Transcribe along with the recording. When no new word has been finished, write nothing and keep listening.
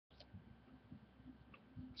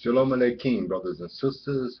Shalom Aleichem, brothers and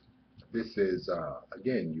sisters. This is,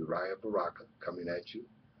 again, Uriyah Baraka coming at you.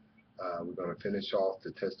 We're going to finish off the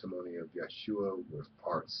Testimony of Yahshua with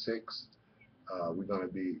part 6. We're going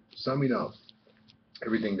to be summing up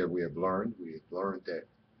everything that we have learned. We have learned that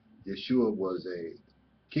Yahshua was a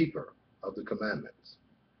keeper of the commandments,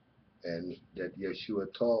 and that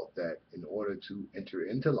Yahshua taught that in order to enter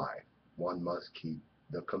into life, one must keep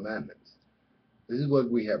the commandments. This is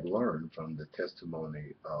what we have learned from the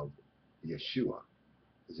testimony of Yahshua.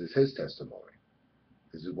 This is his testimony.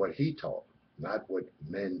 This is what he taught, not what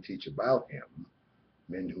men teach about him,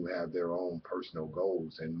 men who have their own personal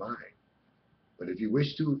goals in mind. But if you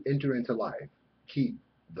wish to enter into life, keep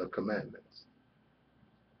the commandments.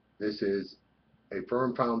 This is a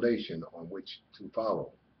firm foundation on which to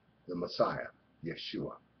follow the Messiah,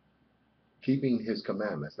 Yahshua. Keeping his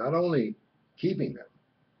commandments, not only keeping them,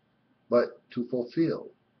 but to fulfill.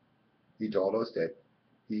 He taught us that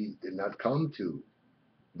he did not come to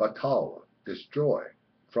batal, destroy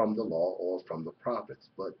from the law or from the prophets,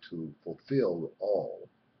 but to fulfill all,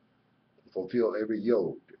 fulfill every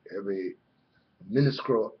yoke, every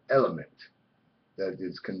minuscule element that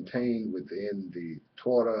is contained within the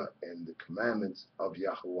Torah and the commandments of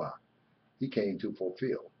Yahweh. He came to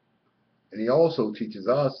fulfill. And he also teaches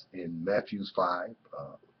us in Matthew 5,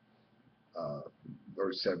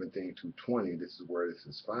 verse 17 to 20, this is where this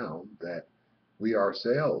is found, that we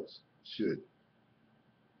ourselves should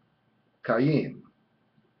Kayim,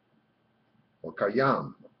 or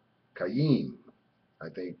Kayam, Kayim, I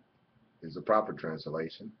think is the proper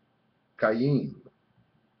translation. Kayim,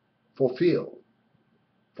 fulfill,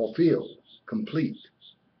 complete,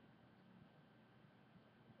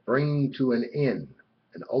 bring to an end,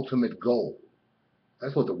 an ultimate goal.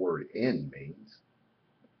 That's what the word end means.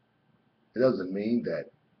 It doesn't mean that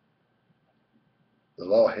the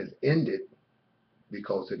law has ended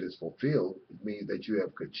because it is fulfilled. It means that you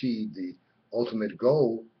have achieved the ultimate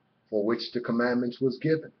goal for which the commandments was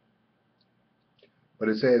given. But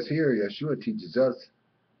it says here, Yahshua teaches us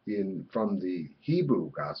from the Hebrew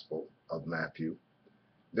Gospel of Matthew,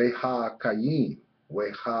 Veha Kayim,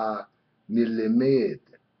 Veha Milimed,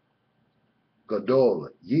 Gadol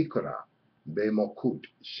Yikra, Bemokut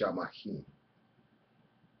Shamahim.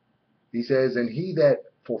 He says, and he that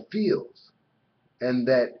fulfills and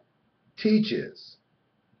that teaches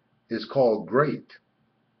is called great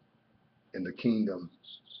in the kingdom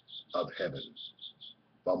of heaven.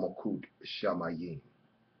 Bamokut Shamayim.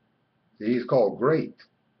 He is called great.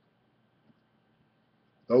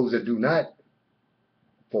 Those that do not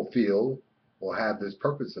fulfill or have this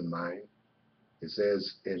purpose in mind, it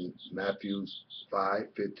says in Matthew 5,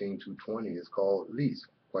 15 to 20, is called least,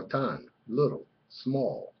 quatan, little,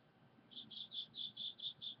 small,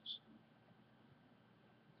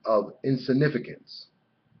 of insignificance.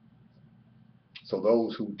 So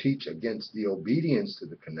those who teach against the obedience to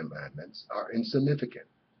the commandments are insignificant.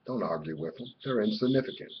 Don't argue with them. They're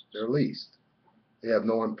insignificant. They're least. They have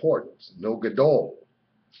no importance, no gadol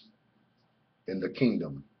in the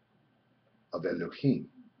kingdom of Elohim.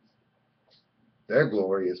 Their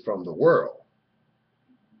glory is from the world.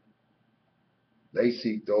 They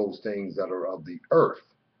seek those things that are of the earth.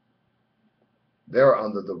 They're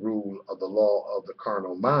under the rule of the law of the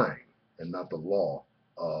carnal mind and not the law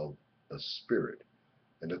of the spirit.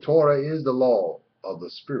 And the Torah is the law of the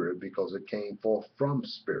spirit because it came forth from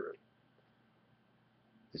spirit.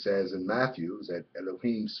 It says in Matthew that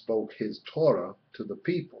Elohim spoke his Torah to the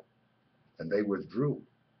people and they withdrew.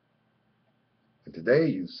 And today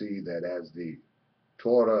you see that as the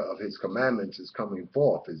Torah of his commandments is coming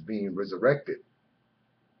forth, is being resurrected,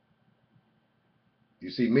 you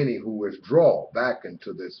see many who withdraw back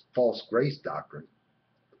into this false grace doctrine.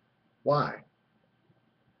 Why?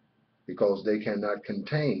 Because they cannot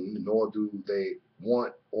contain, nor do they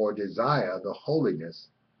want or desire the holiness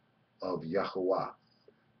of Yahweh.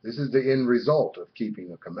 This is the end result of keeping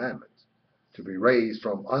the commandments, to be raised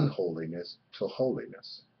from unholiness to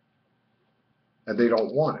holiness. And they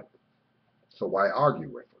don't want it. So why argue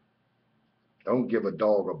with them? Don't give a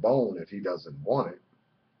dog a bone if he doesn't want it.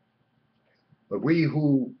 But we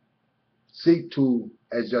who seek to,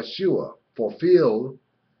 as Yahshua, fulfill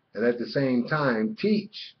and at the same time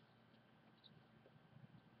teach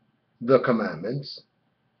the commandments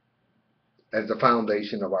as the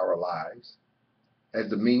foundation of our lives, as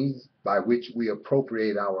the means by which we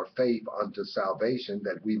appropriate our faith unto salvation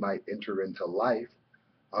that we might enter into life,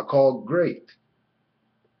 are called great.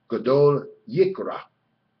 Gadol Yikra,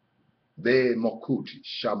 Be Mokut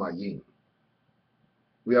Shamayim.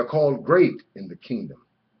 We are called great in the kingdom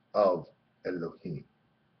of Elohim.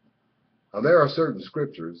 Now there are certain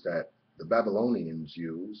scriptures that the Babylonians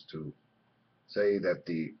used to say that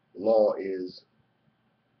the law is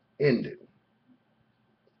ended.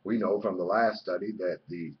 We know from the last study that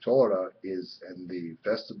the Torah is, and the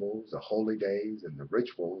festivals, the holy days, and the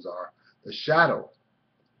rituals are the shadow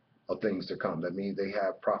of things to come. That means they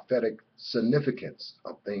have prophetic significance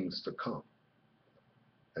of things to come.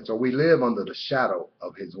 And so we live under the shadow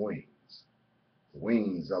of his wings, the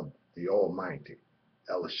wings of the Almighty,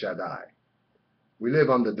 El Shaddai. We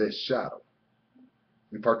live under this shadow.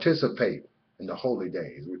 We participate in the holy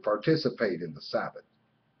days. We participate in the Sabbath.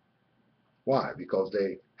 Why? Because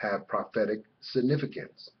they have prophetic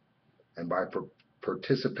significance. And by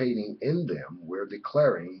participating in them, we're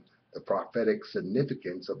declaring the prophetic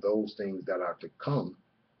significance of those things that are to come,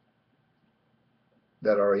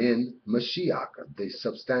 that are in Mashiach, the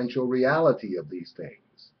substantial reality of these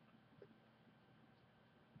things.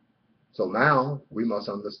 So now we must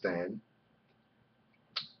understand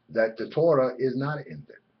that the Torah is not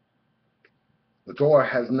ended. The Torah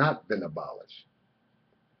has not been abolished.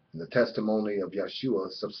 And the testimony of Yahshua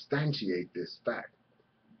substantiate this fact.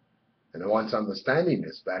 And once understanding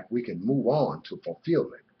this fact, we can move on to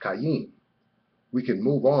fulfillment, Kayim. We can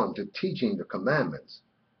move on to teaching the commandments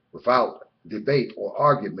without debate or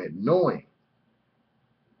argument, knowing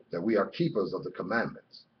that we are keepers of the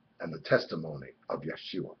commandments and the testimony of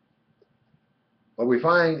Yahshua. But we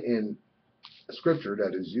find in the scripture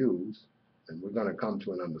that is used, and we're going to come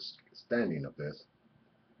to an understanding of this,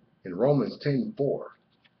 in Romans 10:4.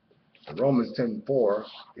 In Romans 10:4,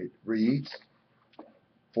 it reads,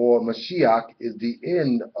 "For Mashiach is the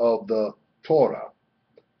end of the Torah,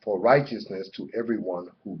 for righteousness to everyone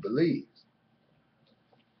who believes."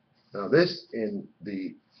 Now this, in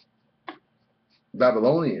the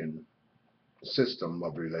Babylonian system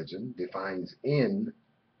of religion, defines end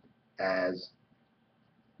as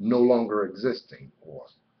no longer existing or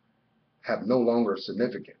have no longer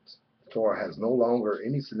significance. The Torah has no longer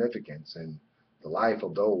any significance in the life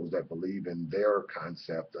of those that believe in their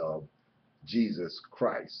concept of Jesus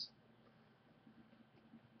Christ,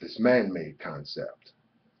 this man-made concept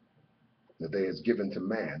that they has given to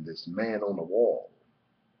man, this man on the wall,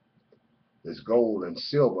 this gold and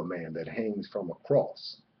silver man that hangs from a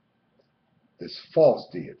cross, this false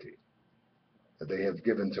deity that they have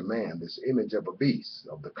given to man, this image of a beast,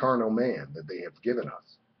 of the carnal man that they have given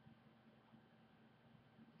us.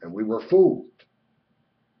 And we were fooled,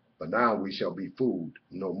 but now we shall be fooled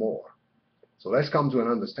no more. So let's come to an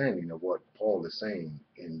understanding of what Paul is saying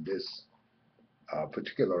in this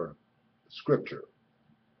particular scripture.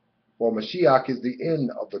 For Mashiach is the end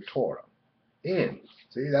of the Torah. End.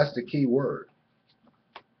 See, that's the key word.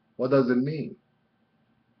 What does it mean?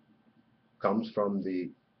 Comes from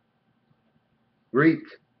the Greek,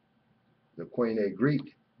 the Koine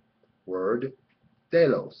Greek word,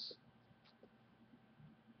 telos.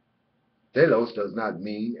 Telos does not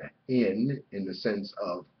mean end in the sense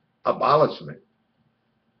of abolishment.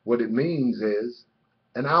 What it means is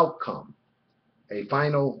an outcome, a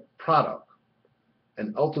final product,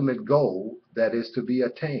 an ultimate goal that is to be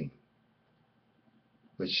attained.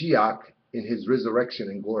 Mashiach, in his resurrection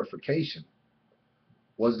and glorification,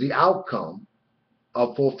 was the outcome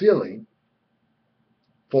of fulfilling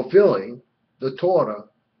the Torah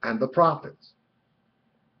and the prophets.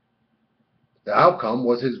 The outcome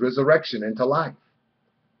was his resurrection into life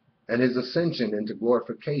and his ascension into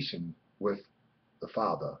glorification with the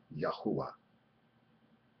Father, Yahuwah.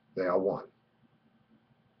 They are one.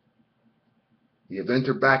 He has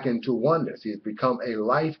entered back into oneness. He has become a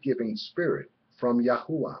life-giving spirit from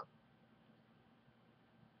Yahuwah.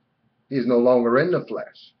 He is no longer in the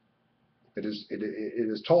flesh. It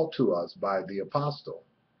is taught to us by the apostle,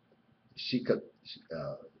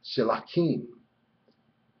 Shelakim,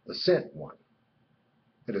 the sent one.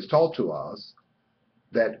 It is taught to us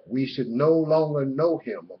that we should no longer know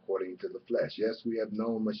him according to the flesh. Yes, we have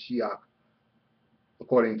known Mashiach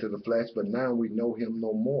according to the flesh, but now we know him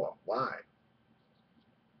no more. Why?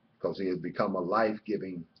 Because he has become a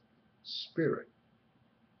life-giving spirit.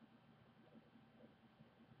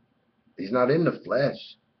 He's not in the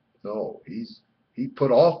flesh. No, he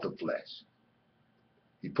put off the flesh.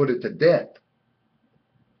 He put it to death.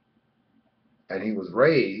 And he was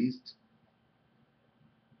raised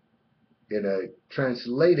in a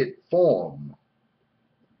translated form.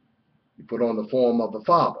 He put on the form of the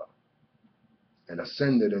Father and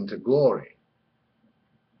ascended into glory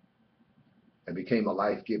and became a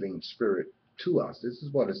life-giving spirit to us. This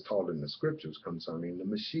is what is taught in the scriptures concerning the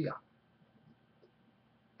Mashiach.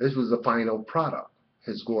 This was the final product,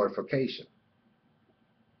 his glorification.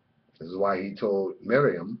 This is why he told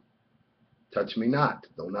Miriam, "Touch me not,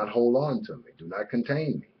 do not hold on to me, do not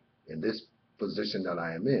contain me In this position that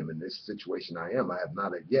I am in this situation I am, I have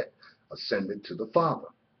not yet ascended to the Father.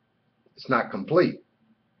 It's not complete.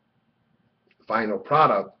 The final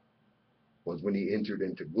product was when he entered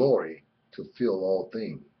into glory to fill all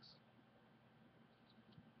things.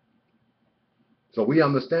 So we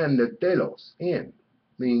understand that telos, end,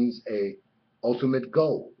 means a ultimate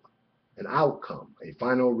goal, an outcome, a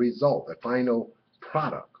final result, a final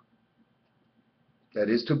product that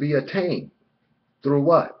is to be attained through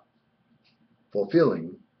what?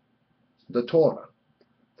 Fulfilling the Torah.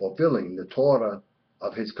 Fulfilling the Torah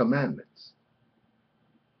of his commandments.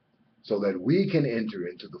 So that we can enter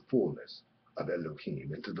into the fullness of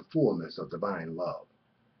Elohim, into the fullness of divine love,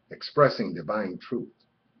 expressing divine truth.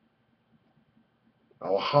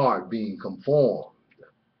 Our heart being conformed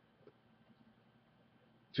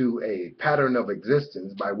to a pattern of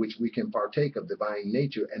existence by which we can partake of divine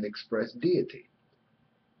nature and express deity.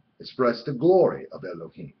 Express the glory of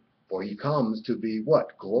Elohim. For he comes to be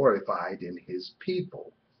what? Glorified in his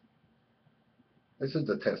people. This is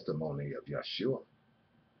the testimony of Yahshua.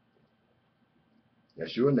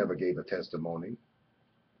 Yahshua never gave a testimony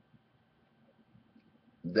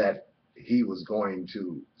that he was going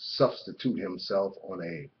to substitute himself on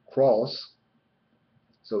a cross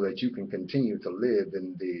so that you can continue to live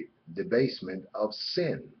in the debasement of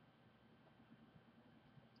sin.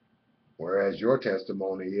 Whereas your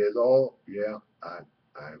testimony is, oh, yeah,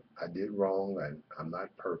 I did wrong and I'm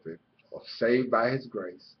not perfect, or saved by his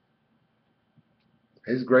grace.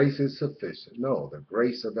 His grace is sufficient. No, the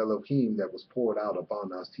grace of Elohim that was poured out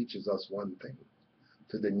upon us teaches us one thing: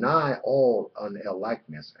 to deny all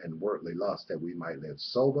unel-likeness and worldly lust, that we might live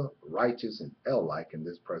sober, righteous, and el-like in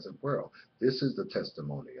this present world. This is the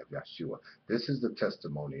testimony of Yahshua. This is the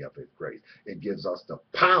testimony of his grace. It gives us the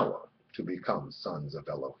power to become sons of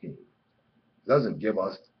Elohim. It doesn't give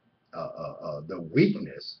us the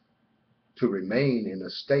weakness to remain in a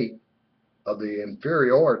state of the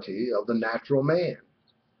inferiority of the natural man.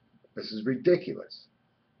 This is ridiculous.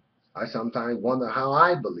 I sometimes wonder how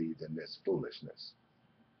I believed in this foolishness.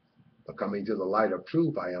 But coming to the light of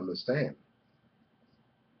truth, I understand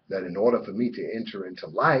that in order for me to enter into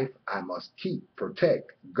life, I must keep,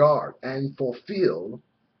 protect, guard, and fulfill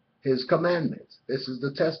his commandments. This is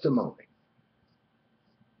the testimony.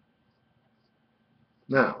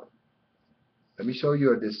 Now, let me show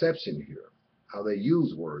you a deception here, how they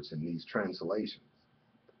use words in these translations.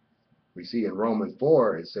 We see in Romans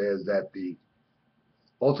 4, it says that the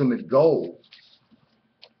ultimate goal,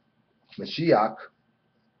 Mashiach,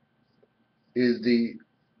 is the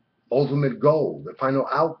ultimate goal, the final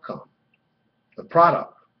outcome, the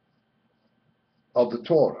product of the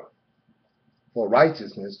Torah for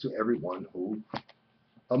righteousness to everyone who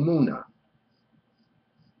amunah,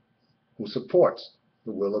 who supports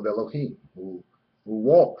the will of Elohim, who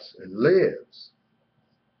walks and lives.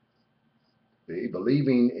 See,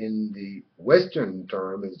 believing in the Western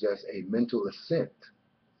term is just a mental assent,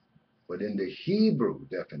 but in the Hebrew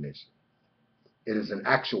definition, it is an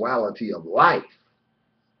actuality of life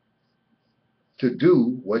to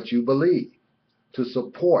do what you believe, to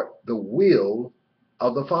support the will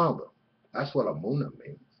of the Father. That's what amunah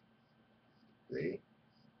means. See?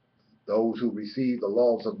 Those who received the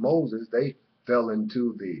laws of Moses, they fell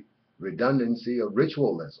into the redundancy of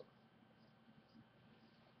ritualism.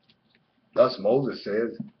 Thus Moses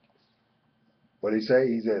says, what did he say?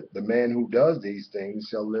 He said, the man who does these things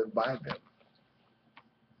shall live by them.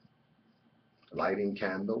 Lighting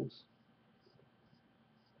candles,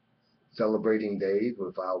 celebrating days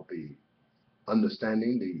without the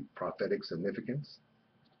understanding the prophetic significance.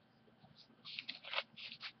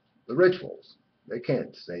 The rituals, they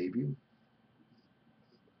can't save you.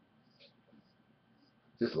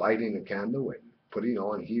 Just lighting a candle and putting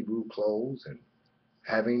on Hebrew clothes and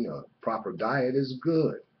having a proper diet is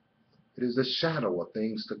good. It is the shadow of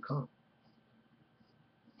things to come.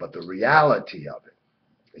 But the reality of it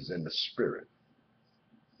is in the spirit.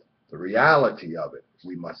 The reality of it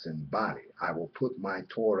we must embody. I will put my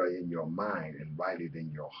Torah in your mind and write it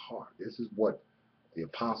in your heart. This is what the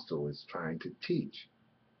apostle is trying to teach.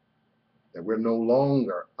 That we're no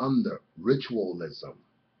longer under ritualism,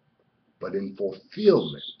 but in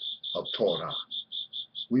fulfillment of Torah.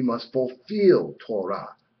 We must fulfill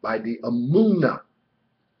Torah by the amunah,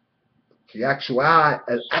 the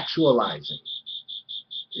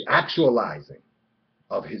actualizing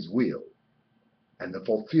of his will and the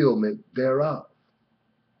fulfillment thereof.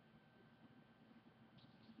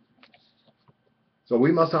 So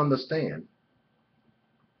we must understand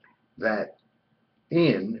that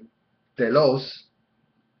in telos,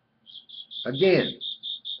 again,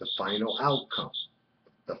 the final outcome,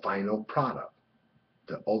 the final product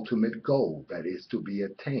the ultimate goal that is to be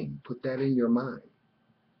attained. Put that in your mind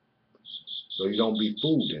so you don't be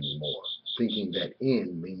fooled anymore, thinking that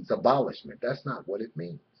end means abolishment. That's not what it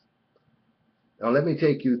means. Now let me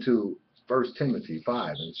take you to 1 Timothy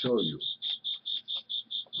 5 and show you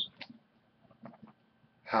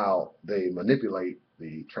how they manipulate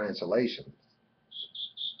the translation.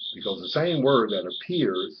 Because the same word that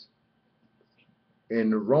appears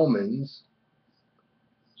in Romans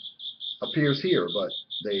appears here, but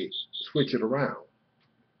they switch it around.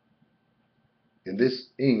 In this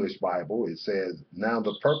English Bible, it says, now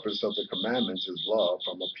the purpose of the commandments is love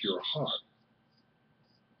from a pure heart.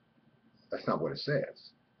 That's not what it says.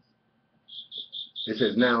 It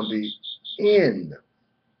says, now the end,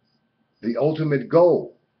 the ultimate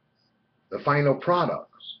goal, the final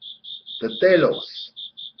product, the telos,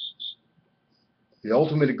 the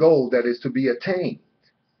ultimate goal that is to be attained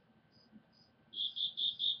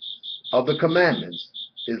of the commandments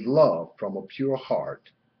is love from a pure heart,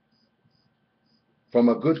 from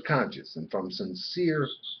a good conscience, and from sincere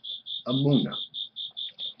amunah.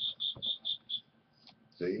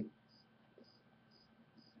 See?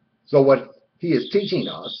 So what he is teaching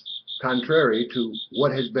us, contrary to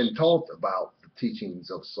what has been taught about the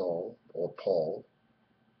teachings of Saul or Paul,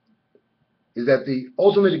 is that the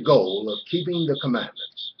ultimate goal of keeping the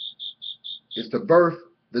commandments is to birth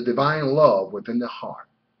the divine love within the heart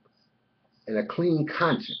and a clean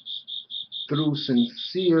conscience through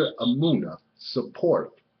sincere amunah,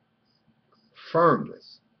 support,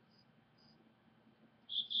 firmness,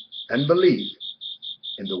 and belief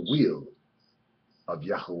in the will of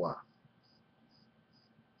Yahshua.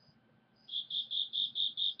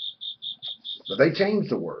 But they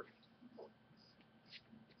changed the word.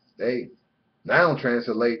 They now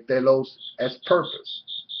translate telos as purpose.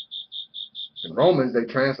 In Romans, they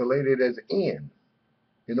translate it as end,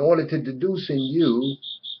 in order to deduce in you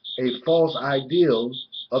a false ideal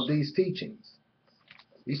of these teachings.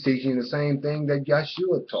 He's teaching the same thing that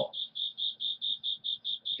Yahshua taught.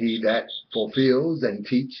 He that fulfills and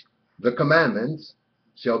teach the commandments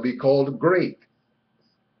shall be called great.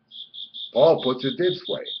 Paul puts it this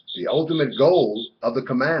way: the ultimate goal of the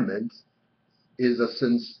commandments is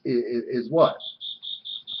what?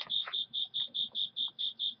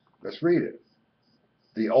 Let's read it.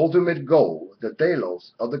 The ultimate goal, the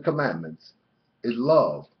telos of the commandments, is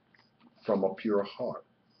love from a pure heart.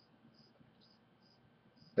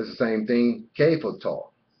 It's the same thing Kepha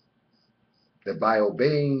taught, that by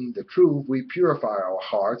obeying the truth we purify our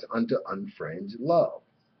hearts unto unfringed love.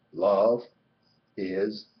 Love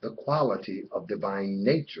is the quality of divine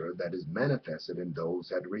nature that is manifested in those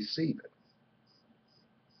that receive it.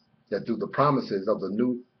 That through the promises of the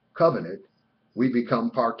new covenant, we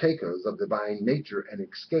become partakers of divine nature and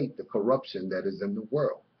escape the corruption that is in the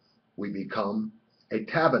world. We become a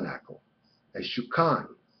tabernacle, a shukkan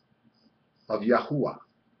of Yahuwah,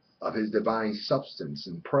 of his divine substance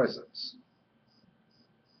and presence.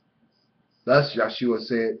 Thus Yahshua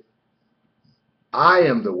said, I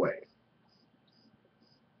am the way,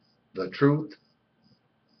 the truth,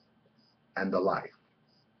 and the life.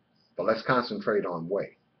 But let's concentrate on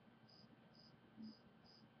way.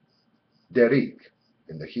 Derik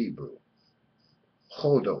in the Hebrew,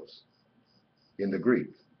 Chodos in the Greek.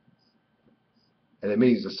 And it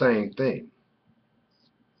means the same thing.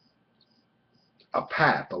 A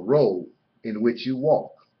path, a road in which you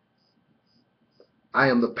walk. I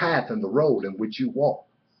am the path and the road in which you walk.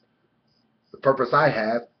 The purpose I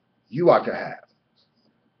have, you are to have.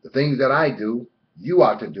 The things that I do, you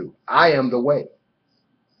are to do. I am the way.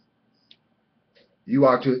 You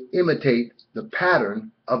are to imitate the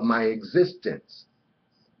pattern of my existence.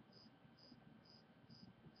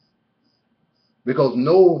 Because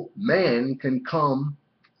no man can come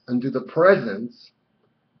into the presence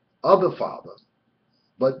of the Father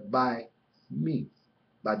but by me,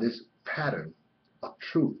 by this pattern of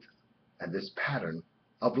truth and this pattern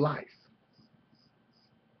of life.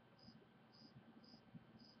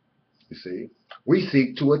 You see, we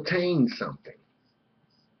seek to attain something.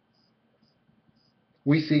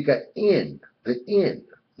 We seek an end,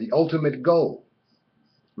 the ultimate goal,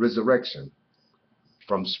 resurrection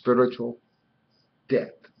from spiritual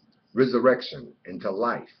death, resurrection into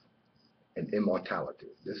life and immortality.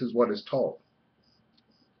 This is what is taught.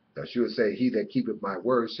 Yahshua said, he that keepeth my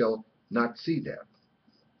word shall not see death.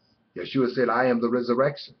 Yahshua said, I am the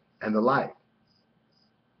resurrection and the life.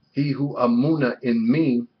 He who amunah in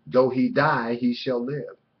me, though he die, he shall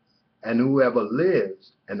live. And whoever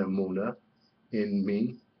lives an amunah in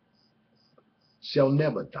me shall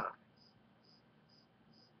never die.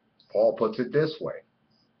 Paul puts it this way: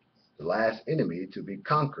 the last enemy to be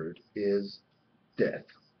conquered is death.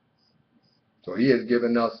 So he has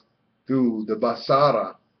given us through the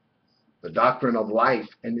Basara, the doctrine of life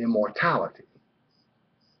and immortality,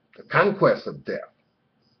 the conquest of death,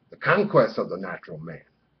 the conquest of the natural man.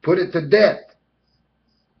 Put it to death.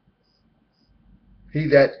 He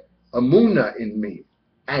that amuna in me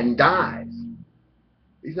and dies.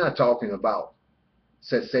 He's not talking about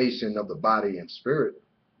cessation of the body and spirit.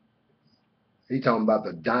 He's talking about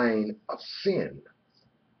the dying of sin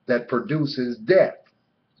that produces death.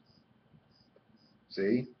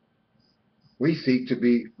 See? We seek to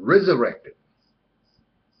be resurrected,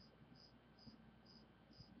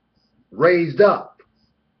 raised up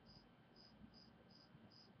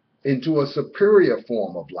into a superior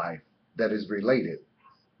form of life that is related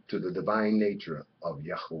to the divine nature of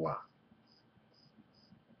Yahshua.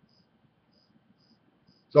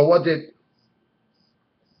 So what did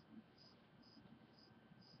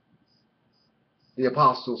the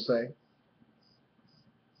apostle say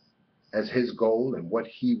as his goal and what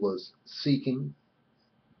he was seeking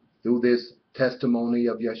through this testimony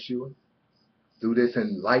of Yahshua, through this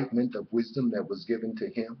enlightenment of wisdom that was given to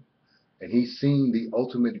him? And he's seen the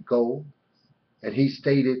ultimate goal, and he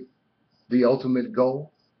stated the ultimate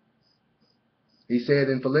goal. He said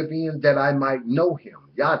in Philippians that I might know him,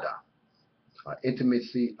 yada,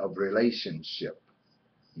 intimacy of relationship,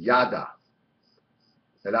 yada,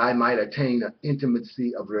 that I might attain an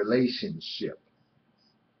intimacy of relationship,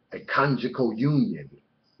 a conjugal union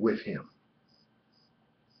with him,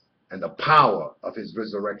 and the power of his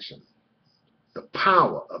resurrection. The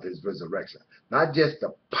power of his resurrection. Not just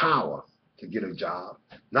the power to get a job,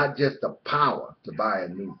 not just the power to buy a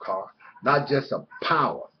new car, not just the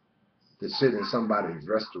power to sit in somebody's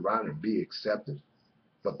restaurant and be accepted,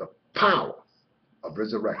 but the power of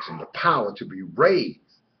resurrection, the power to be raised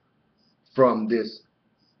from this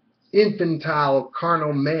infantile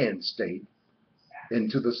carnal man state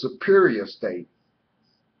into the superior state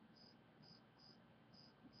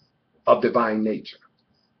of divine nature.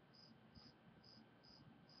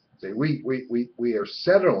 See, we are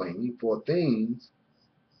settling for things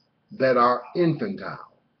that are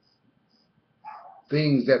infantile,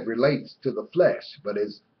 things that relates to the flesh. But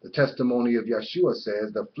as the testimony of Yahshua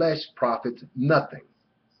says, the flesh profits nothing.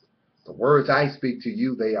 The words I speak to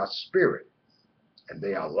you, they are spirit and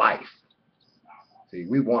they are life. See,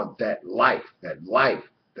 we want that life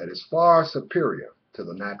that is far superior to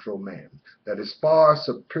the natural man, that is far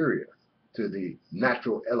superior to the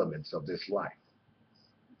natural elements of this life.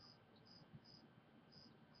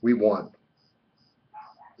 We want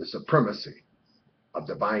the supremacy of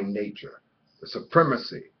divine nature, the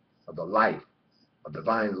supremacy of the life of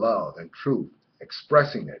divine love and truth,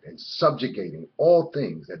 expressing it and subjugating all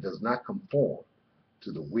things that does not conform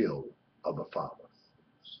to the will of the Father.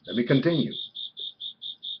 Let me continue.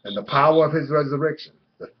 And the power of his resurrection,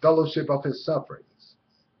 the fellowship of his sufferings,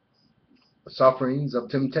 the sufferings of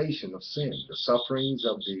temptation of sin, the sufferings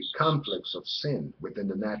of the conflicts of sin within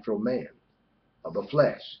the natural man, of the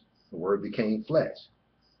flesh. The word became flesh.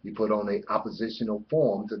 He put on an oppositional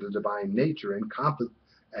form to the divine nature and conquered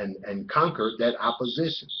that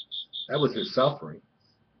opposition. That was his suffering.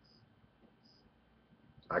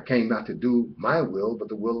 I came not to do my will, but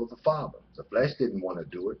the will of the Father. The flesh didn't want to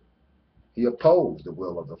do it. He opposed the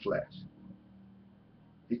will of the flesh.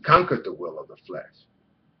 He conquered the will of the flesh.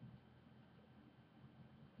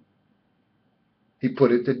 He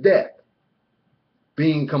put it to death,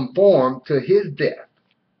 being conformed to his death.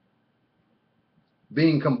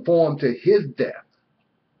 Being conformed to his death.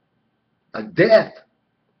 A death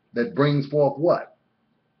that brings forth what?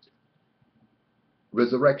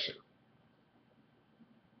 Resurrection.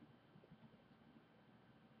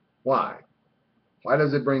 Why? Why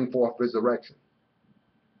does it bring forth resurrection?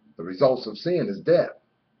 The results of sin is death.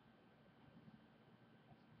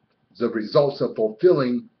 The results of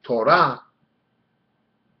fulfilling Torah,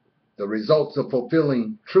 the results of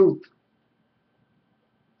fulfilling truth,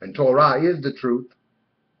 and Torah is the truth,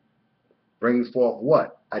 brings forth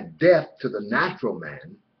what? A death to the natural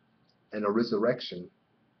man and a resurrection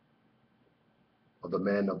of the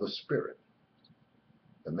man of the spirit,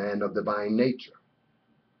 the man of divine nature.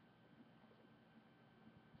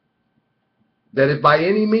 That if by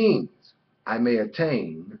any means I may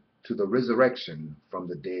attain to the resurrection from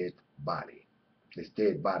the dead body, this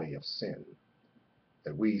dead body of sin,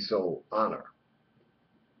 that we so honor,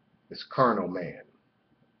 this carnal man,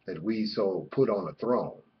 that we so put on a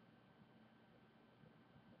throne.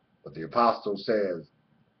 But the apostle says,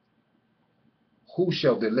 who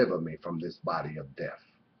shall deliver me from this body of death?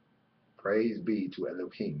 Praise be to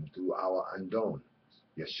Elohim through our Andon,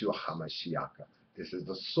 Yeshua HaMashiach. This is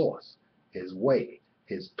the source, his way,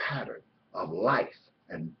 his pattern of life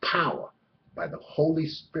and power by the Holy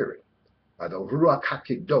Spirit, by the Ruach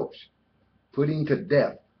HaKadosh, putting to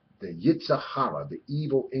death the Yetzer Hara, the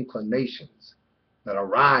evil inclinations that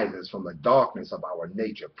arises from the darkness of our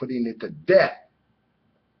nature, putting it to death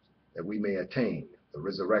that we may attain the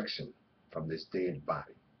resurrection from this dead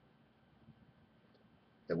body,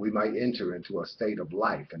 that we might enter into a state of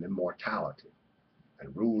life and immortality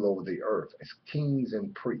and rule over the earth as kings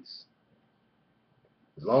and priests.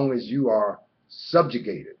 As long as you are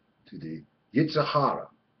subjugated to the Yetzer Hara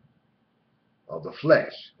of the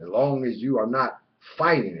flesh, as long as you are not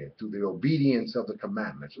fighting it through the obedience of the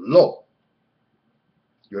commandments, lo,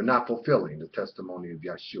 you're not fulfilling the testimony of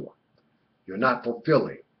Yahshua. You're not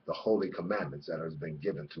fulfilling the holy commandments that has been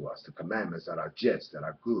given to us, the commandments that are just, that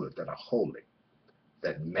are good, that are holy,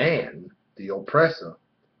 that man, the oppressor,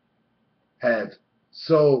 has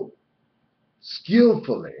so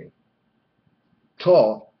skillfully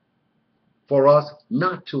taught for us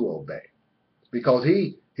not to obey, because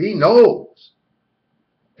he knows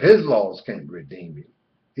his laws can't redeem him.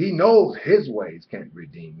 He knows his ways can't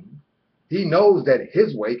redeem him. He knows that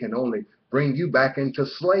his way can only bring you back into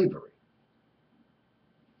slavery.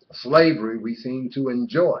 A slavery we seem to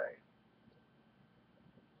enjoy.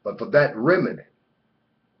 But for that remnant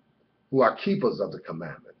who are keepers of the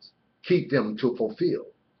commandments, keep them to fulfill,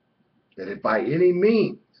 that if by any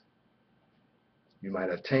means you might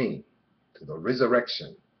attain to the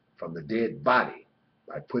resurrection from the dead body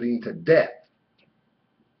by putting to death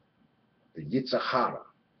the Yetzer Hara,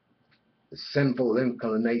 the sinful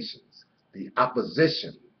inclinations, the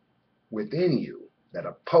opposition within you that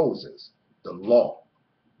opposes the law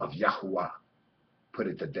of Yahuwah. Put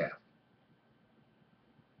it to death.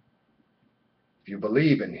 If you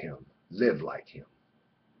believe in him, live like him.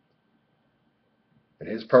 And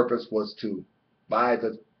his purpose was to, by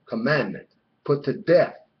the commandment, put to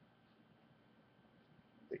death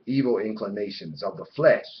the evil inclinations of the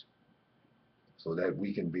flesh, so that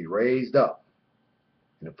we can be raised up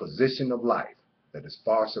in a position of life that is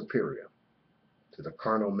far superior to the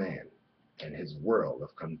carnal man and his world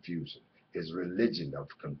of confusion, his religion of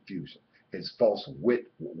confusion, his false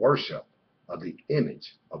worship of the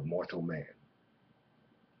image of mortal man.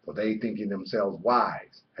 For they, thinking themselves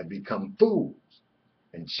wise, had become fools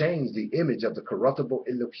and changed the image of the corruptible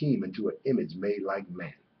Elohim into an image made like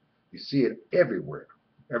man. You see it everywhere.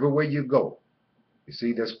 Everywhere you go, you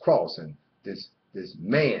see this cross and this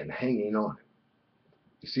man hanging on it.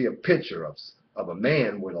 You see a picture of a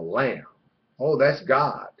man with a lamb. Oh, that's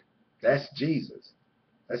God. That's Jesus.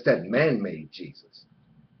 That's that man-made Jesus.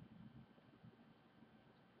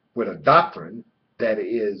 With a doctrine that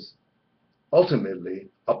is ultimately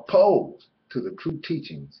opposed to the true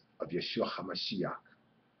teachings of Yeshua HaMashiach.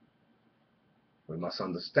 We must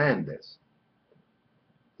understand this.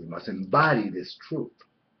 We must embody this truth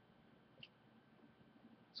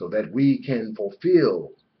so that we can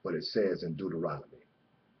fulfill what it says in Deuteronomy.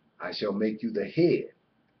 I shall make you the head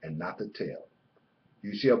and not the tail.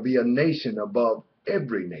 You shall be a nation above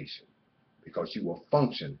every nation, because you will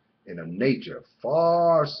function in a nature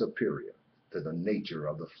far superior to the nature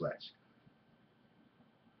of the flesh.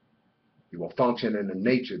 You will function in a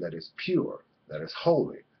nature that is pure, that is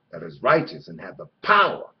holy, that is righteous, and have the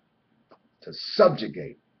power to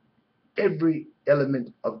subjugate every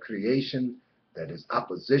element of creation that is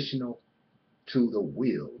oppositional to the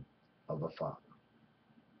will of the Father.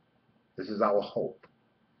 This is our hope.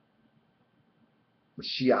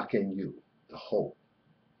 Mashiach in you, the hope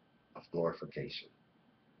of glorification.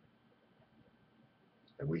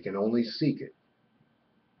 And we can only seek it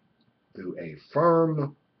through a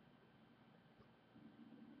firm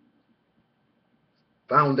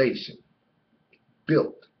foundation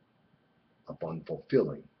built upon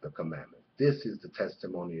fulfilling the commandment. This is the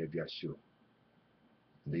testimony of Yahshua.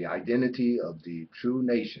 The identity of the true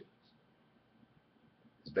nation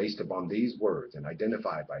is based upon these words and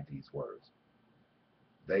identified by these words.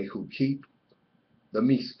 They who keep the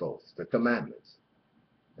mitzvot, the commandments,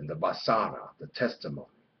 and the basara, the testimony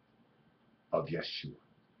of Yeshua.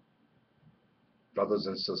 Brothers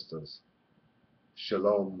and sisters,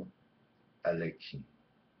 Shalom Aleichem.